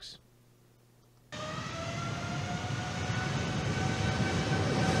here, folks.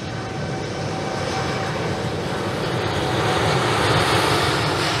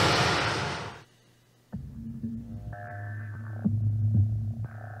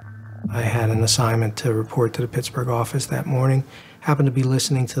 I had an assignment to report to the Pittsburgh office that morning. Happened to be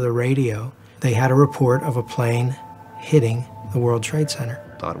listening to the radio. They had a report of a plane hitting the World Trade Center.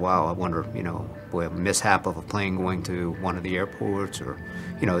 Thought, wow, I wonder, you know, boy, a mishap of a plane going to one of the airports, or,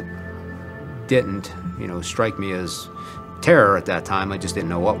 you know, it didn't, you know, strike me as terror at that time. I just didn't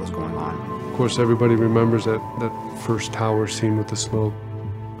know what was going on. Of course, everybody remembers that first tower scene with the smoke.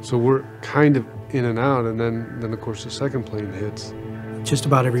 So we're kind of in and out, and then of course the second plane hits. Just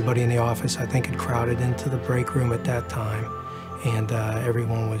about everybody in the office, I think, had crowded into the break room at that time, and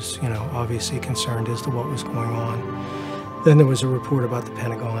everyone was, you know, obviously concerned as to what was going on. Then there was a report about the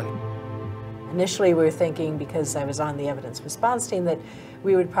Pentagon. Initially, we were thinking, because I was on the evidence response team, that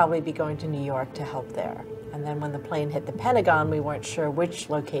we would probably be going to New York to help there. And then when the plane hit the Pentagon, we weren't sure which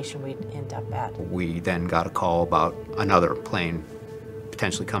location we'd end up at. We then got a call about another plane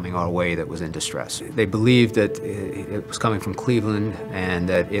potentially coming our way that was in distress. They believed that it was coming from Cleveland and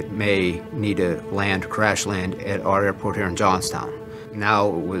that it may need to crash land at our airport here in Johnstown. Now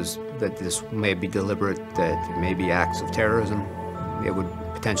it was that this may be deliberate, that it may be acts of terrorism. It would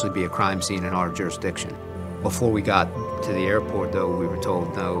potentially be a crime scene in our jurisdiction. Before we got to the airport, though, we were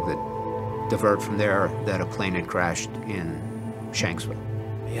told, no, that divert from there, that a plane had crashed in Shanksville.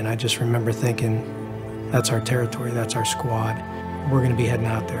 And I just remember thinking, that's our territory, that's our squad. We're going to be heading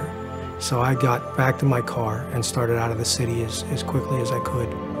out there. So I got back to my car and started out of the city as quickly as I could.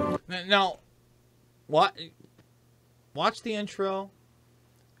 Now, watch the intro.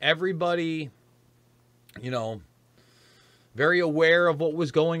 Everybody, you know, very aware of what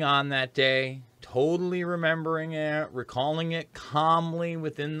was going on that day, totally remembering it, recalling it calmly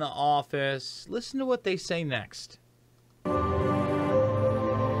within the office. Listen to what they say next.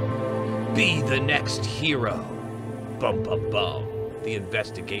 Be the next hero. Bum, bum, bum. The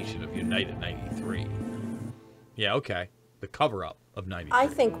investigation of United 93. Yeah, okay. The cover-up of 93. I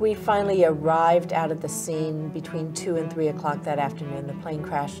think we finally arrived out at the scene between 2 and 3 o'clock that afternoon. The plane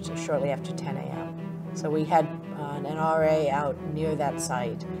crashed shortly after 10 a.m. So we had an RA out near that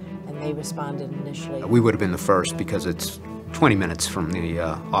site, and they responded initially. We would have been the first because it's 20 minutes from the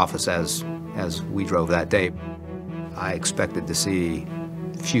office as we drove that day. I expected to see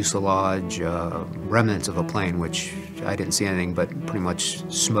fuselage, remnants of a plane, which I didn't see anything but pretty much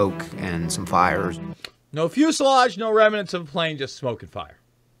smoke and some fires. No fuselage, no remnants of a plane, just smoke and fire.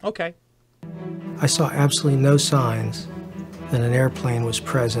 Okay. I saw absolutely no signs that an airplane was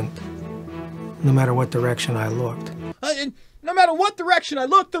present, no matter what direction I looked. And no matter what direction I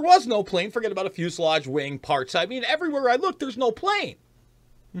looked, there was no plane. Forget about a fuselage, wing, parts. I mean, everywhere I looked, there's no plane.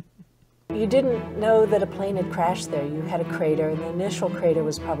 You didn't know that a plane had crashed there. You had a crater, and the initial crater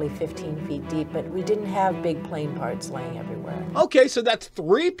was probably 15 feet deep, but we didn't have big plane parts laying everywhere. Okay, so that's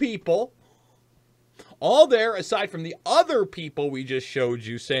 3 people, all there, aside from the other people we just showed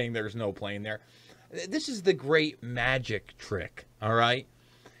you saying there's no plane there. This is the great magic trick, all right?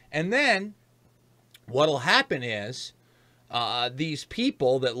 And then what'll happen is these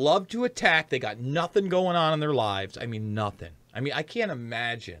people that love to attack, they got nothing going on in their lives. I mean, nothing. I mean, I can't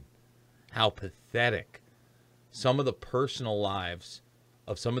imagine how pathetic some of the personal lives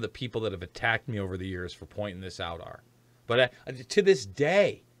of some of the people that have attacked me over the years for pointing this out are. But to this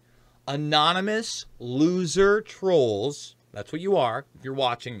day, anonymous loser trolls, that's what you are if you're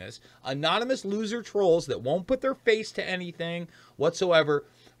watching this, anonymous loser trolls that won't put their face to anything whatsoever,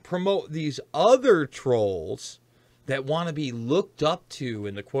 promote these other trolls that want to be looked up to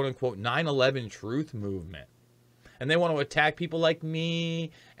in the quote-unquote 9/11 truth movement. And they want to attack people like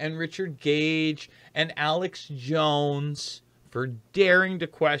me and Richard Gage and Alex Jones for daring to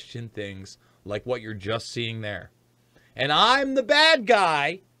question things like what you're just seeing there. And I'm the bad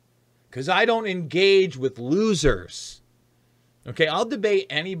guy because I don't engage with losers. Okay, I'll debate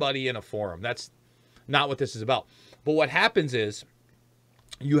anybody in a forum. That's not what this is about. But what happens is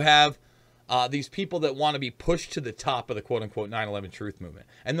you have these people that want to be pushed to the top of the quote-unquote 9/11 truth movement.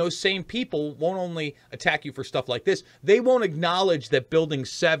 And those same people won't only attack you for stuff like this, they won't acknowledge that Building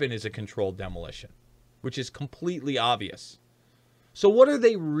 7 is a controlled demolition, which is completely obvious. So what are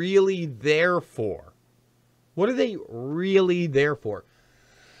they really there for? What are they really there for?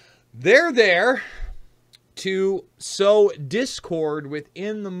 They're there to sow discord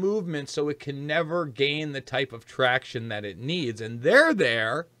within the movement so it can never gain the type of traction that it needs. And they're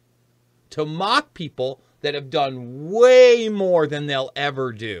there to mock people that have done way more than they'll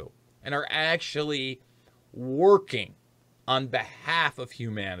ever do and are actually working on behalf of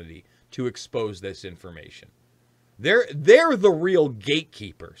humanity to expose this information. They're the real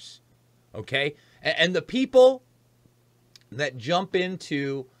gatekeepers, okay? And the people that jump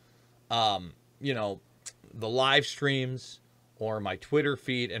into, you know, the live streams or my Twitter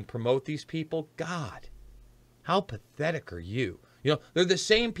feed and promote these people, God, how pathetic are you? You know, they're the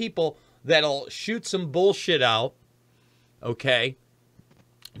same people that'll shoot some bullshit out, okay?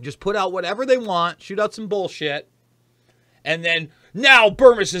 Just put out whatever they want, shoot out some bullshit, and then, now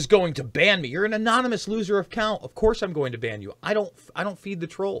Bermas is going to ban me. You're an anonymous loser of count. Of course I'm going to ban you. I don't feed the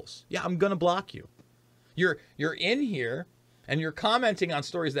trolls. Yeah, I'm going to block you. You're in here, and you're commenting on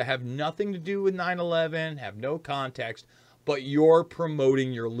stories that have nothing to do with 9/11, have no context, but you're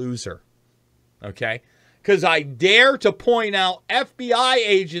promoting your loser, okay? Because I dare to point out FBI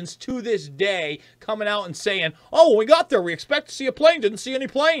agents to this day coming out and saying, oh, when we got there, we expect to see a plane. Didn't see any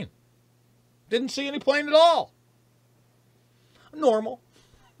plane. Didn't see any plane at all. Normal.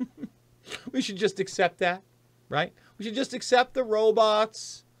 We should just accept that, right? We should just accept the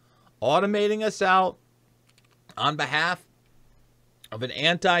robots automating us out on behalf of an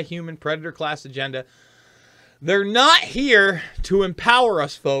anti-human predator class agenda. They're not here to empower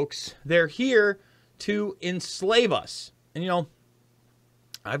us, folks. They're here to enslave us. And, you know,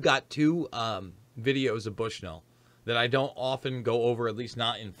 I've got two videos of Bushnell that I don't often go over, at least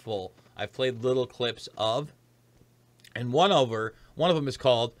not in full. I've played little clips of. And one of them is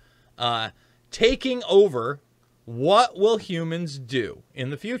called Taking Over, What Will Humans Do in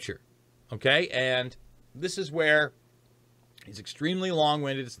the Future? Okay, and this is where he's extremely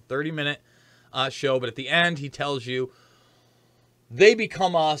long-winded. It's a 30-minute show, but at the end he tells you they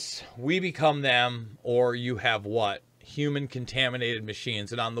become us, we become them, or you have what? Human-contaminated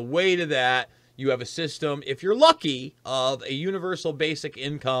machines. And on the way to that, you have a system, if you're lucky, of a universal basic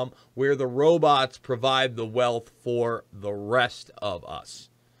income where the robots provide the wealth for the rest of us.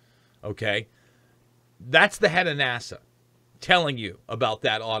 Okay? That's the head of NASA telling you about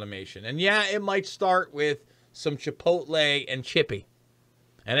that automation. And yeah, it might start with some Chipotle and Chippy.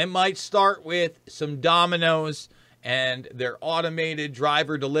 And it might start with some Domino's and their automated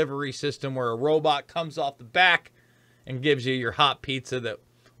driver delivery system where a robot comes off the back and gives you your hot pizza that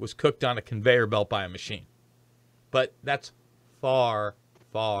was cooked on a conveyor belt by a machine. But that's far,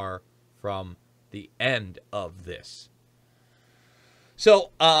 far from the end of this. So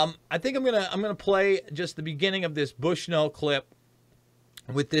I think I'm gonna play just the beginning of this Bushnell clip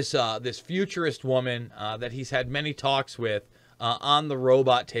with this this futurist woman that he's had many talks with on the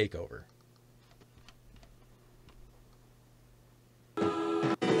robot takeover.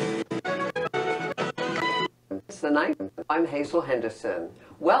 I'm Hazel Henderson.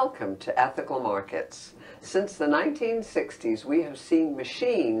 Welcome to Ethical Markets. Since the 1960s, we have seen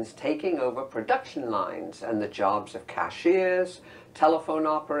machines taking over production lines and the jobs of cashiers, telephone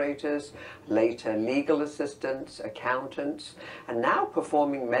operators, later legal assistants, accountants, and now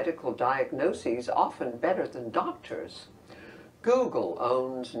performing medical diagnoses often better than doctors. Google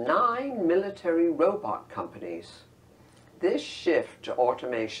owns 9 military robot companies. This shift to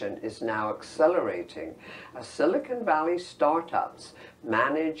automation is now accelerating as Silicon Valley startups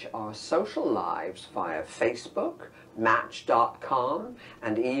manage our social lives via Facebook, Match.com,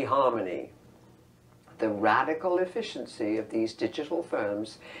 and eHarmony. The radical efficiency of these digital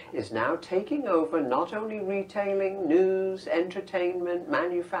firms is now taking over not only retailing, news, entertainment,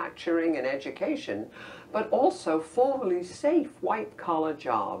 manufacturing, and education, but also formerly safe white-collar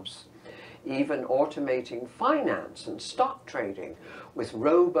jobs. Even automating finance and stock trading with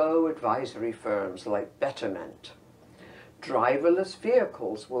robo-advisory firms like Betterment. Driverless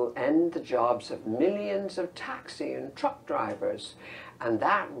vehicles will end the jobs of millions of taxi and truck drivers, and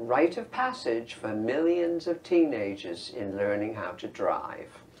that rite of passage for millions of teenagers in learning how to drive.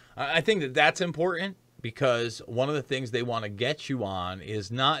 I think that that's important because one of the things they want to get you on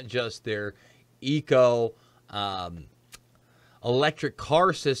is not just their eco electric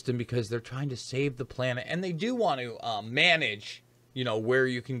car system, because they're trying to save the planet, and they do want to manage, you know, where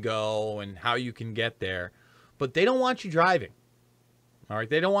you can go and how you can get there, but they don't want you driving. All right,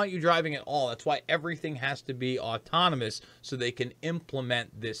 they don't want you driving at all. That's why everything has to be autonomous so they can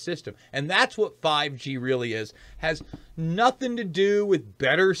implement this system. And that's what 5G really is. Has nothing to do with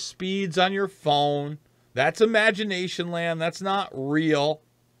better speeds on your phone. That's imagination land. That's not real.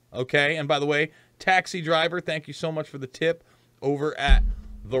 Okay, and by the way, taxi driver, thank you so much for the tip over at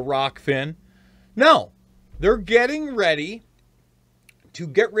the Rockfin. No, They're getting ready to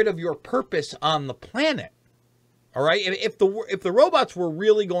get rid of your purpose on the planet. All right? And if the robots were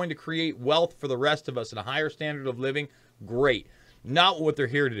really going to create wealth for the rest of us and a higher standard of living, great. Not what they're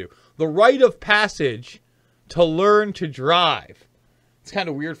here to do. The rite of passage to learn to drive. It's kind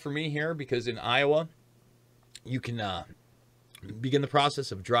of weird for me here because in Iowa, you can begin the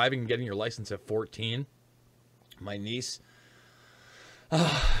process of driving and getting your license at 14. My nieces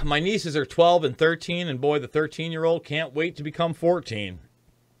are 12 and 13, and boy, the 13-year-old can't wait to become 14.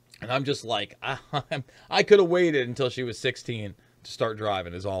 And I'm just like, I could have waited until she was 16 to start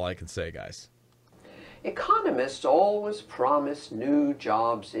driving is all I can say, guys. Economists always promise new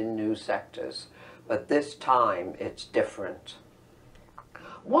jobs in new sectors, but this time it's different.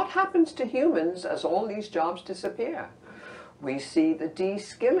 What happens to humans as all these jobs disappear? We see the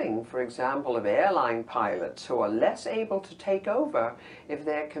de-skilling, for example, of airline pilots who are less able to take over if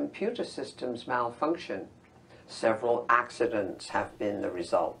their computer systems malfunction. Several accidents have been the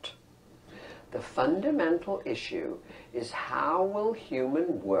result. The fundamental issue is how will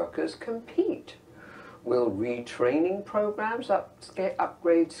human workers compete? Will retraining programs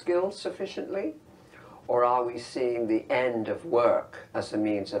upgrade skills sufficiently? Or are we seeing the end of work as a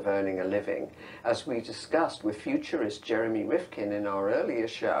means of earning a living, as we discussed with futurist Jeremy Rifkin in our earlier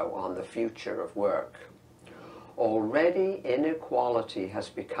show on the future of work? Already, inequality has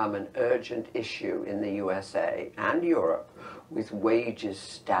become an urgent issue in the USA and Europe, with wages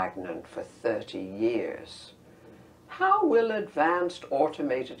stagnant for 30 years. How will advanced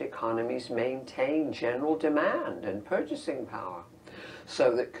automated economies maintain general demand and purchasing power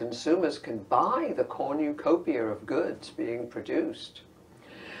so that consumers can buy the cornucopia of goods being produced?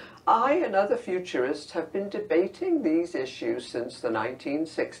 I and other futurists have been debating these issues since the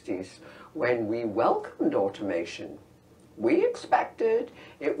 1960s, when we welcomed automation. We expected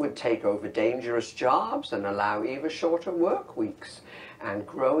it would take over dangerous jobs and allow even shorter work weeks and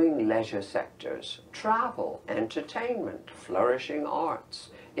growing leisure sectors, travel, entertainment, flourishing arts,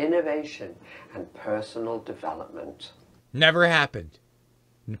 innovation, and personal development. Never happened.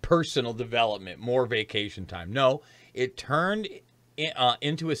 Personal development, more vacation time. No, it turned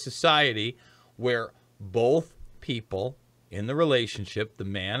into a society where both people in the relationship, the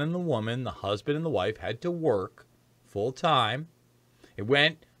man and the woman, the husband and the wife, had to work full time. It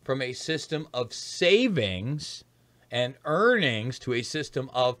went from a system of savings and earnings to a system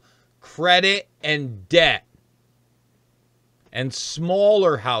of credit and debt. And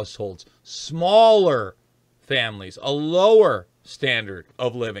smaller households, smaller families, a lower standard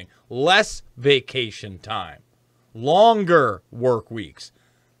of living, less vacation time, longer work weeks.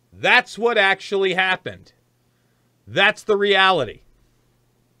 That's what actually happened. That's the reality.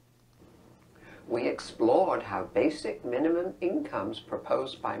 We explored how basic minimum incomes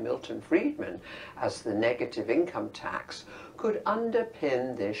proposed by Milton Friedman as the negative income tax could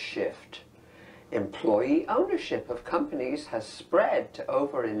underpin this shift. Employee ownership of companies has spread to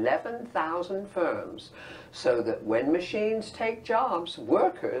over 11,000 firms, so that when machines take jobs,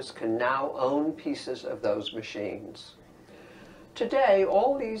 workers can now own pieces of those machines. Today,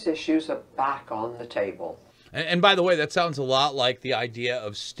 all these issues are back on the table. And by the way, that sounds a lot like the idea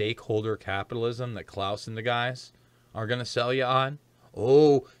of stakeholder capitalism that Klaus and the guys are going to sell you on.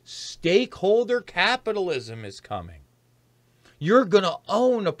 Oh, stakeholder capitalism is coming. You're going to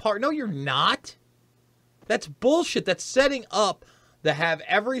own a part. No, you're not. That's bullshit. That's setting up the have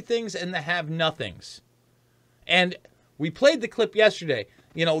everythings and the have nothings. And we played the clip yesterday.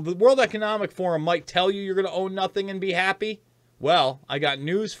 You know, the World Economic Forum might tell you you're going to own nothing and be happy. Well, I got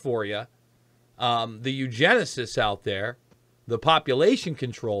news for you. The eugenicists out there, the population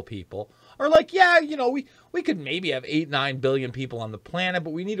control people, are like, yeah, you know, we could maybe have 8-9 billion people on the planet, but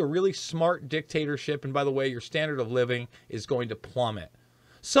we need a really smart dictatorship. And by the way, your standard of living is going to plummet.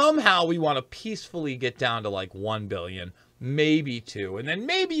 Somehow we want to peacefully get down to like 1 billion, maybe 2, and then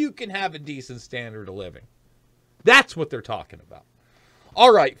maybe you can have a decent standard of living. That's what they're talking about.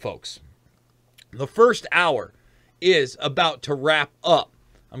 All right, folks. The first hour is about to wrap up.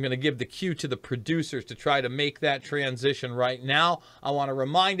 I'm going to give the cue to the producers to try to make that transition right now. I want to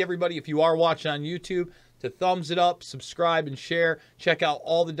remind everybody, if you are watching on YouTube, to thumbs it up, subscribe, and share. Check out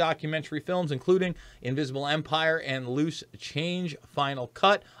all the documentary films, including Invisible Empire and Loose Change Final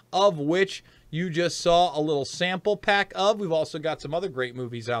Cut, of which you just saw a little sample pack of. We've also got some other great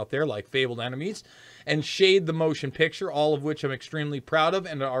movies out there, like Fabled Enemies and Shade the Motion Picture, all of which I'm extremely proud of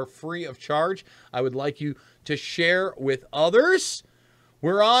and are free of charge. I would like you to share with others.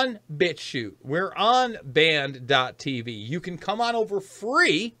 We're on BitChute. We're on Band.tv. You can come on over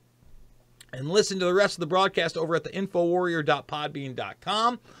free and listen to the rest of the broadcast over at the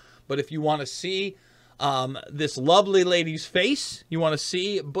Infowarrior.podbean.com. But if you want to see this lovely lady's face. You want to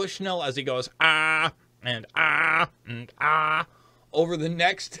see Bushnell as he goes, ah, and ah, and ah, over the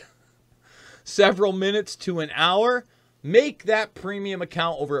next several minutes to an hour. Make that premium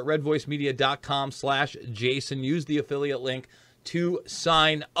account over at redvoicemedia.com/Jason. Use the affiliate link to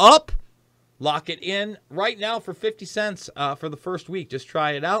sign up. Lock it in right now for 50 cents for the first week. Just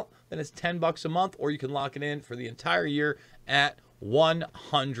try it out. Then it's $10 a month, or you can lock it in for the entire year at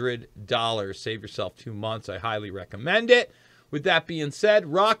 $100. Save yourself 2 months. I highly recommend it. With that being said,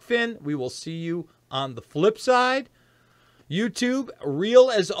 Rockfin, we will see you on the flip side. YouTube,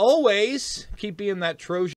 real as always. Keep being that Trojan.